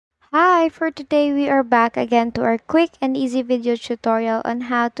Hi, for today we are back again to our quick and easy video tutorial on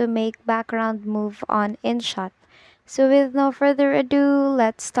how to make background move on InShot. So with no further ado,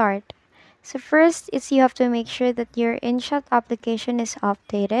 let's start. So first is you have to make sure that your InShot application is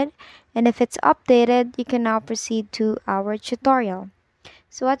updated, and if it's updated, you can now proceed to our tutorial.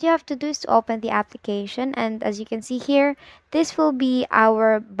 So what you have to do is to open the application, and as you can see here, this will be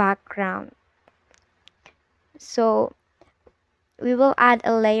our background. So we will add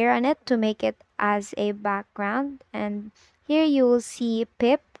a layer on it to make it as a background, and here you will see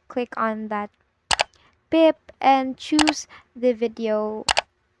pip. Click on that pip and choose the video,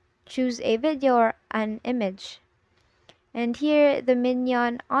 choose a video or an image, and here the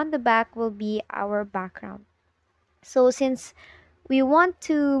minion on the back will be our background. So since we want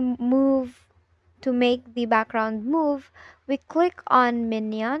to make the background move, we click on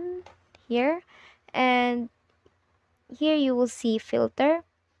minion here, and here you will see filter,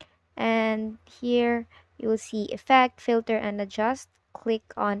 and here you will see effect, filter, and adjust.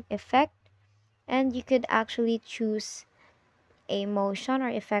 Click on effect, and you could actually choose a motion or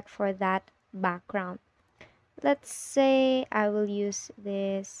effect for that background. Let's say I will use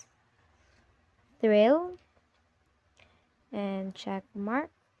this thrill and check mark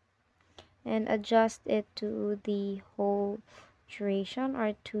and adjust it to the whole duration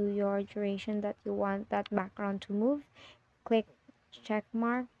or to your duration that you want that background to move. Click check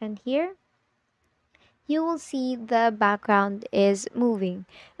mark, and here you will see the background is moving,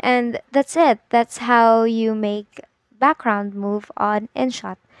 and that's it. That's how you make background move on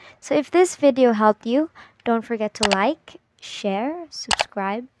InShot. So if this video helped you, don't forget to like, share,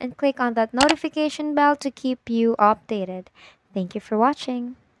 subscribe, and click on that notification bell to keep you updated. Thank you for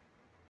watching.